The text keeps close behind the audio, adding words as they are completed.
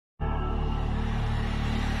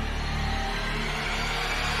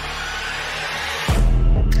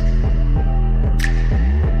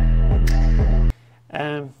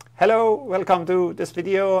Hello, welcome to this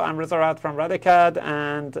video. I'm Reza from Radicad,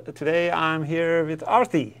 and today I'm here with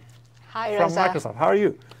Arthi. Hi, from Reza. Microsoft. How are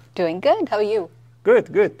you? Doing good. How are you?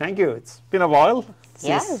 Good, good. Thank you. It's been a while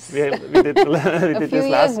since we did this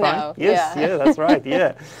last time. Now. Yes, yeah, that's right.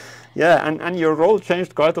 Yeah. Yeah, and your role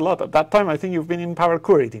changed quite a lot. At that time, I think you've been in Power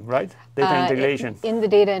Query team, right? Data integration. In the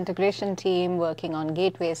data integration team, working on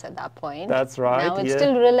gateways at that point. That's right. Now it's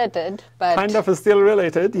still related, but kind of is still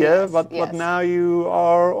related, yeah. Yes, but now you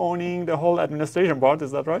are owning the whole administration part.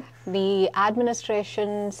 Is that right? The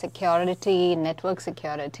administration, security, network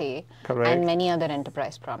security, Correct. and many other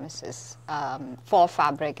enterprise promises for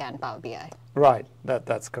Fabric and Power BI. Right.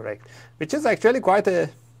 That's correct. Which is actually quite a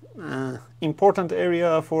important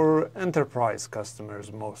area for enterprise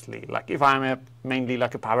customers mostly. Like if I'm mainly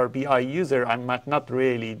like a Power BI user, I might not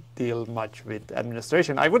really deal much with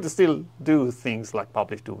administration. I would still do things like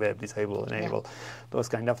publish to web, disable, enable, those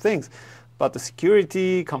kind of things. But the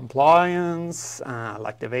security, compliance,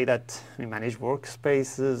 like the way that we manage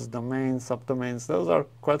workspaces, domains, subdomains, those are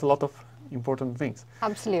quite a lot of important things.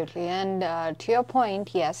 Absolutely, and to your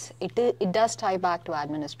point, yes, it does tie back to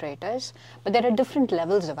administrators, but there are different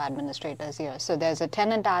levels of administrators here. So there's a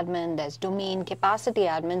tenant admin, there's domain capacity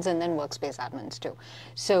admins, and then workspace admins too.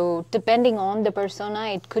 So depending on the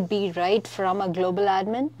persona, it could be right from a global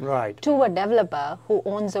admin to a developer who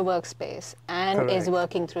owns a workspace and is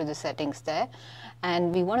working through the settings there.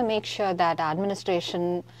 And we want to make sure that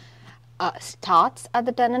administration starts at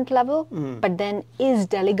the tenant level, but then is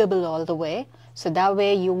delegable all the way. So that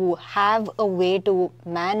way you have a way to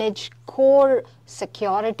manage core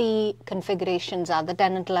security configurations at the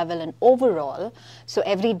tenant level and overall. So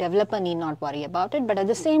every developer need not worry about it. But at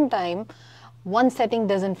the same time, one setting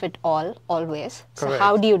doesn't fit all, always. So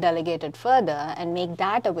how do you delegate it further and make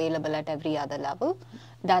that available at every other level?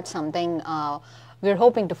 That's something we're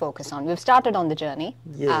hoping to focus on. We've started on the journey.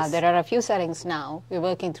 Yes. There are a few settings now. We're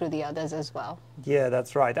working through the others as well. Yeah,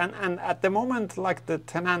 that's right. And at the moment, like the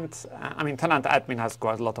tenant, tenant admin has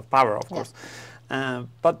quite a lot of power, of course.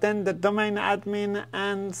 But then the domain admin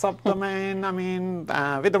and subdomain,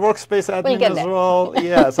 with the workspace admin as well.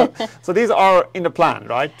 Yeah, so these are in the plan,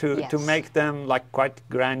 right? To make them like quite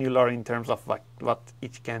granular in terms of like what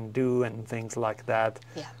each can do and things like that.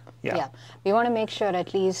 Yeah, we want to make sure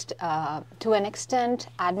at least to an extent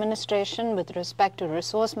administration with respect to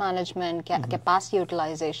resource management, capacity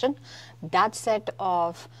utilization, that set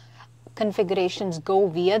of configurations go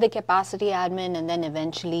via the capacity admin and then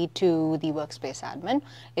eventually to the workspace admin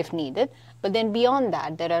if needed. But then beyond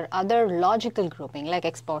that, there are other logical grouping like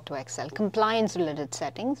export to Excel, compliance related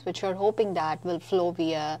settings, which we're hoping that will flow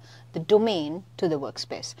via the domain to the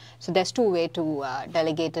workspace. So there's two ways to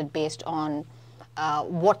delegate it based on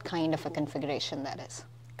what kind of a configuration that is.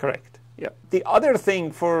 Correct. Yeah. The other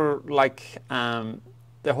thing for like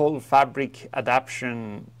the whole Fabric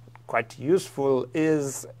adaption quite useful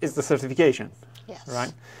is the certification. Yes.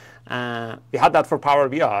 Right. We had that for Power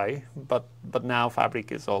BI, but now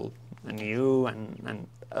Fabric is all new and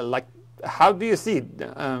like. How do you see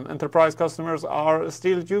enterprise customers are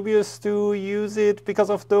still dubious to use it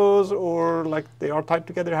because of those, or like they are tied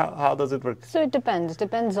together? How does it work? So it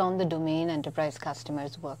depends on the domain enterprise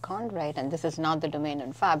customers work on, right? And this is not the domain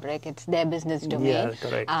in Fabric, it's their business domain. Yeah,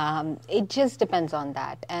 correct. It just depends on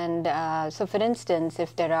that. And so for instance,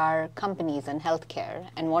 if there are companies in healthcare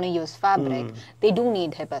and want to use Fabric, they do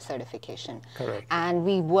need HIPAA certification. Correct. And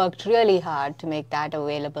we worked really hard to make that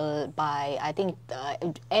available by, I think,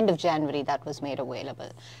 the end of January. That was made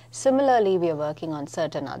available. Similarly, we are working on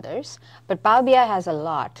certain others, but Power BI has a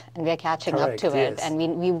lot, and we are catching up to it, and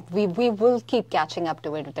we will keep catching up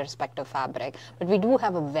to it with respect to Fabric. But we do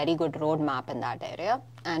have a very good roadmap in that area,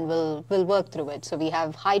 and we'll work through it. So we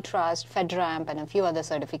have High Trust, FedRAMP, and a few other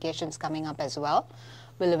certifications coming up as well.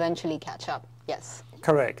 We'll eventually catch up. Yes.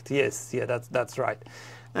 Correct. Yes. Yeah. That's right.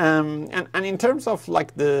 And in terms of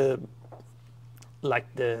like the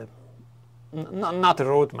not a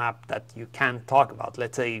roadmap that you can talk about,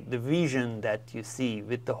 let's say the vision that you see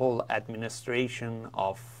with the whole administration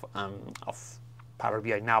of Power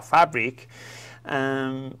BI, now Fabric,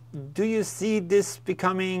 do you see this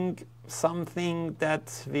becoming something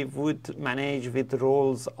that we would manage with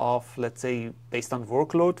roles of, let's say, based on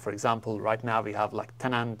workload? For example, right now we have like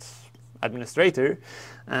tenant administrator,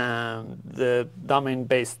 the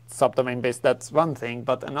domain-based, subdomain-based, that's one thing.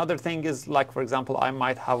 But another thing is like, for example, I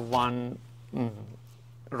might have one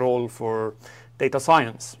role for data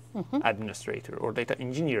science administrator or data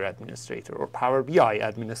engineer administrator or Power BI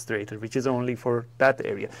administrator, which is only for that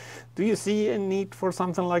area. Do you see a need for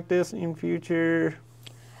something like this in future?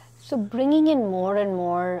 So bringing in more and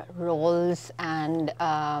more roles and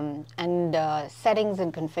settings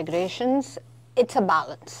and configurations, it's a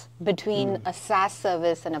balance between a SaaS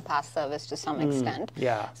service and a PaaS service to some extent.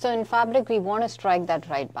 Yeah. So in Fabric, we want to strike that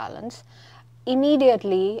right balance.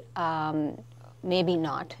 Immediately, maybe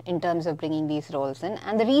not in terms of bringing these roles in.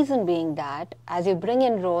 And the reason being that as you bring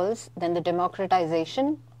in roles, then the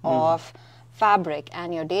democratization of Fabric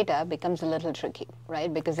and your data becomes a little tricky,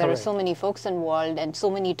 right? Because there are so many folks involved and so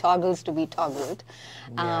many toggles to be toggled.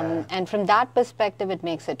 And from that perspective, it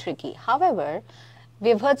makes it tricky. However,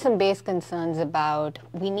 we've heard some base concerns about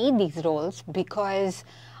we need these roles because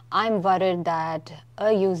I'm worried that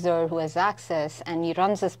a user who has access and he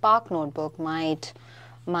runs a Spark notebook might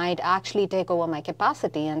actually take over my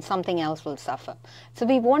capacity and something else will suffer. So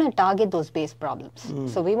we want to target those base problems.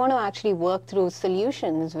 So we want to actually work through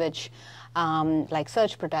solutions which like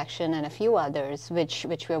search protection and a few others which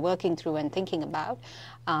we're working through and thinking about.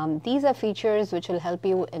 These are features which will help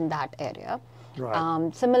you in that area.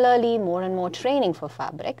 Right. Similarly, more and more training for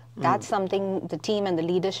Fabric. That's something the team and the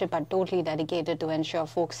leadership are totally dedicated to ensure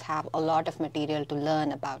folks have a lot of material to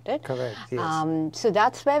learn about it. Correct, yes. So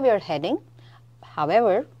that's where we're heading.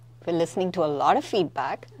 However, we're listening to a lot of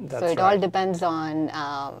feedback. That's so it right. all depends on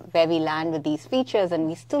where we land with these features, and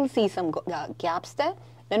we still see some gaps there.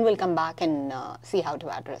 Then we'll come back and see how to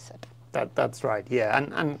address it. That's right, yeah.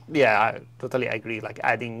 And yeah, I totally agree. Like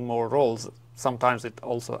adding more roles, sometimes it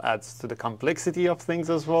also adds to the complexity of things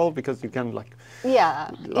as well, because you can you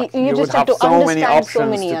would just have to so many understand options so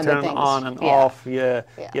many to other turn things. on and off. Yeah,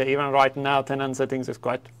 Yeah. even right now, tenant settings is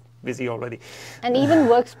quite busy already. And even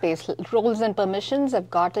Workspace roles and permissions have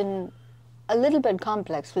gotten a little bit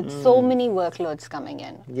complex with so many workloads coming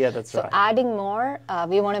in. Yeah, that's so right. adding more,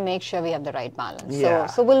 we want to make sure we have the right balance. Yeah.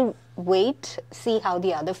 So we'll wait, see how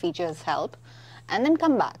the other features help, and then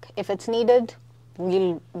come back. If it's needed,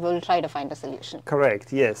 we'll try to find a solution.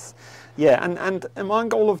 Correct, yes. Yeah, and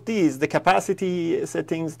among all of these, the capacity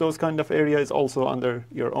settings, those kind of area is also under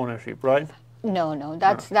your ownership, right? No,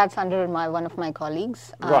 that's under one of my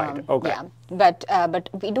colleagues. Right, okay. Yeah, but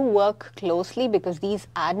we do work closely because these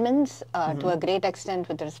admins, to a great extent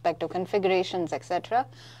with respect to configurations, etc.,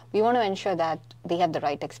 we want to ensure that they have the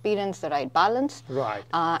right experience, the right balance, Right.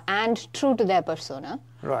 And true to their persona.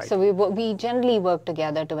 Right. So we generally work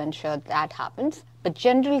together to ensure that happens. But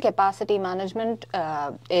general capacity management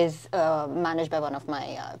is managed by one of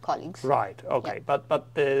my colleagues. Right, okay. Yeah.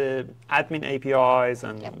 But the admin APIs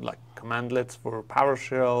and like commandlets for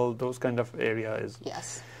PowerShell, those kind of area is...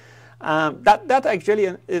 Yes. That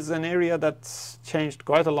actually is an area that's changed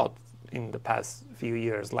quite a lot in the past few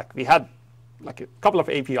years. Like we had like a couple of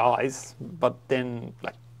APIs, but then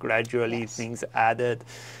like gradually things added.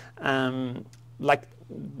 Like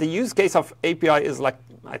the use case of API is like,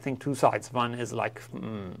 I think two sides. One is like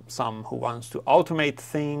some who wants to automate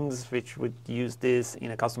things, which would use this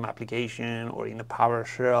in a custom application or in a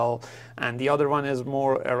PowerShell. And the other one is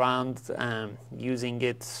more around using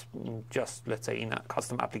it just, let's say, in a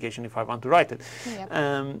custom application if I want to write it.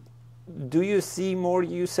 Yep. Do you see more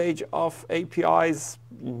usage of APIs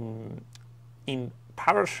in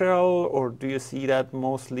PowerShell, or do you see that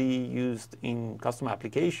mostly used in custom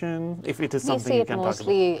application? If it is something you can talk about.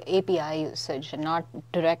 We see it mostly API usage and not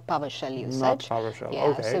direct PowerShell usage. Not PowerShell, yeah,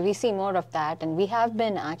 okay. So we see more of that, and we have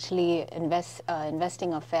been actually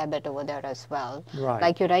investing a fair bit over there as well. Right.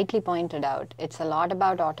 Like you rightly pointed out, it's a lot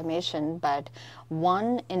about automation, but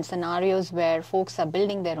one, in scenarios where folks are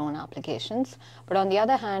building their own applications, but on the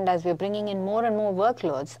other hand, as we're bringing in more and more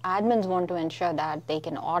workloads, admins want to ensure that they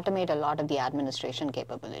can automate a lot of the administration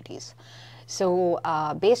capabilities. So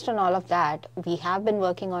based on all of that, we have been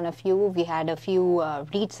working on a few. We had a few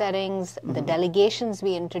read settings, the delegations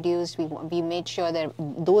we introduced, we made sure that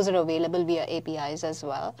those are available via APIs as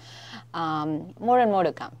well. More and more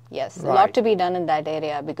to come, yes. Right. A lot to be done in that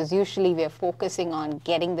area because usually we are focusing on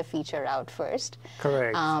getting the feature out first.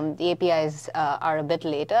 Correct. The APIs are a bit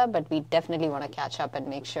later, but we definitely want to catch up and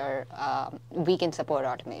make sure we can support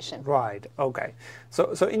automation. Right, okay.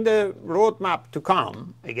 So in the roadmap to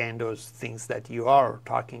come, again, those things that you are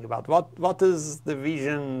talking about, what is the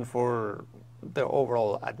vision for the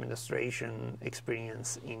overall administration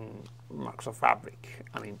experience in Microsoft Fabric?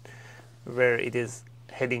 I mean, where it is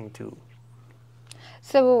heading to?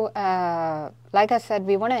 So, like I said,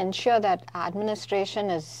 we want to ensure that administration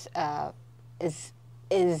is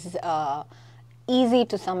easy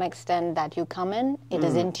to some extent, that you come in, it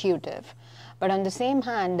is intuitive. But on the same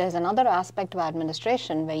hand, there's another aspect to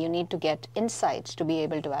administration where you need to get insights to be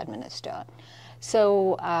able to administer.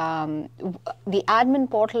 So the admin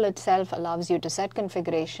portal itself allows you to set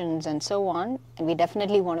configurations and so on, and we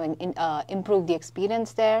definitely want to improve the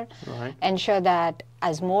experience there, Right. ensure that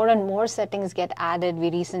as more and more settings get added. We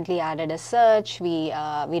recently added a search, we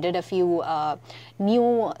did a few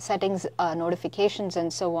new settings, notifications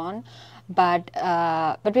and so on. But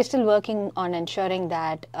we're still working on ensuring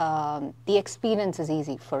that the experience is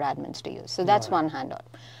easy for admins to use. So that's one handout.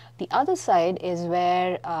 The other side is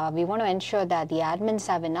where we want to ensure that the admins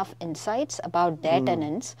have enough insights about their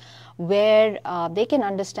tenants, where they can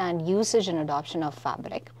understand usage and adoption of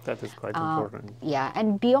Fabric. That is quite important. Yeah,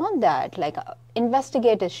 and beyond that, like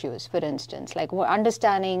investigate issues, for instance, like we're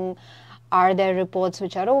understanding, are there reports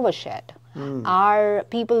which are overshared? Are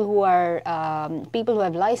people who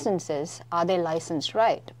have licenses, are they licensed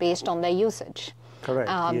right based on their usage? Correct.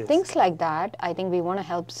 Yes. Things like that, I think we want to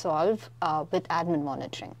help solve with admin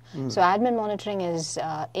monitoring. So admin monitoring is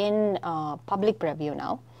in public preview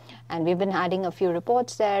now, and we've been adding a few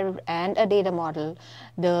reports there and a data model.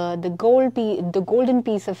 The golden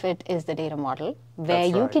piece of it is the data model, where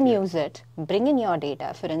you can use it, bring in your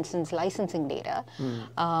data, for instance, licensing data,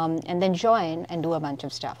 and then join and do a bunch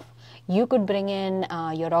of stuff. You could bring in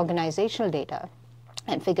your organizational data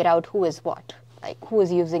and figure out who is what, like who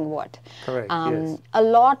is using what. Correct, yes. A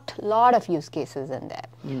lot of use cases in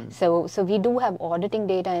there. So we do have auditing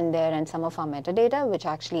data in there and some of our metadata, which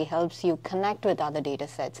actually helps you connect with other data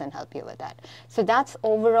sets and help you with that. So that's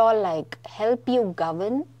overall like help you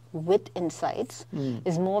govern with insights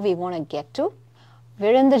is more we want to get to.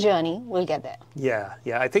 We're in the journey, we'll get there. Yeah,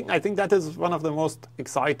 I think that is one of the most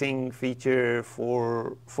exciting feature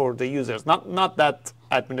for the users. Not that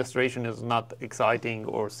administration is not exciting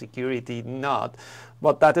or security not,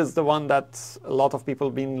 but that is the one that a lot of people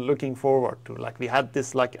been looking forward to. Like we had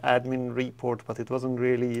this like admin report, but it wasn't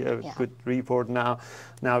really a good report. Now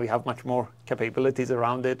we have much more capabilities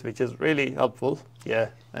around it, which is really helpful. Yeah,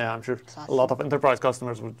 I'm sure a lot of enterprise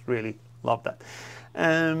customers would really love that.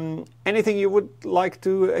 Anything you would like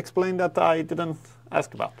to explain that I didn't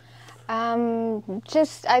ask about?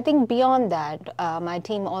 Just, I think beyond that, my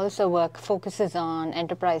team also focuses on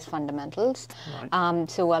enterprise fundamentals. Right.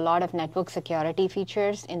 So a lot of network security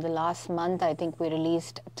features. In the last month, I think we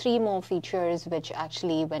released 3 more features which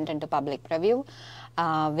actually went into public preview,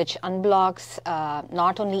 which unblocks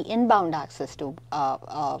not only inbound access to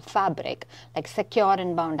Fabric, like secure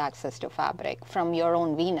inbound access to Fabric from your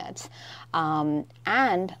own VNets,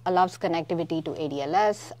 and allows connectivity to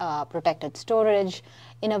ADLS, protected storage,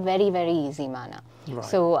 in a very, very easy manner. Right.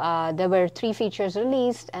 So there were 3 features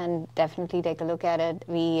released, and definitely take a look at it.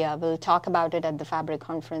 We will talk about it at the Fabric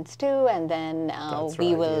conference too, and then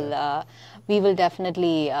we will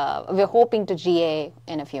definitely, we're hoping to GA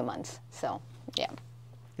in a few months. So, yeah.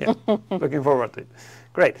 Yeah, looking forward to it.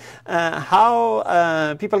 Great.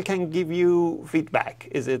 How people can give you feedback?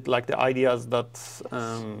 Is it like the ideas that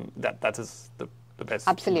that is the best?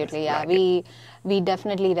 Absolutely, yeah. Right. We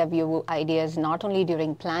definitely review ideas not only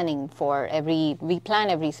during planning we plan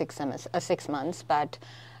every 6 months,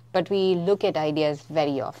 but we look at ideas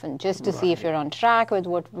very often just to see if you're on track with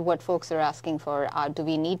what folks are asking for. Do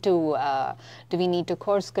we need to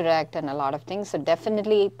course correct and a lot of things? So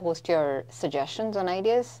definitely post your suggestions on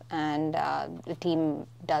ideas, and the team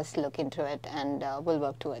does look into it and will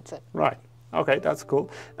work towards it. Right. Okay, that's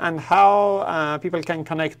cool. And how people can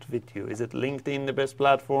connect with you? Is it LinkedIn the best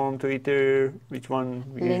platform, Twitter? Which one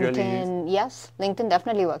we usually use? LinkedIn, yes. LinkedIn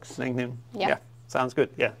definitely works. LinkedIn? Yeah. Sounds good.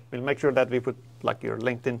 Yeah, we'll make sure that we put like your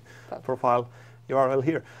LinkedIn profile URL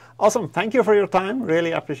here. Awesome. Thank you for your time.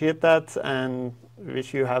 Really appreciate that, and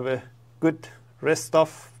wish you have a good rest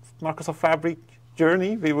of Microsoft Fabric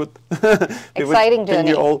journey. We would exciting journey.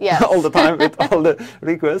 You all, yes. all the time with all the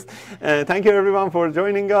requests. Thank you everyone for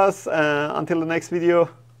joining us. Until the next video.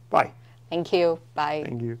 Bye. Thank you. Bye.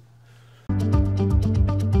 Thank you.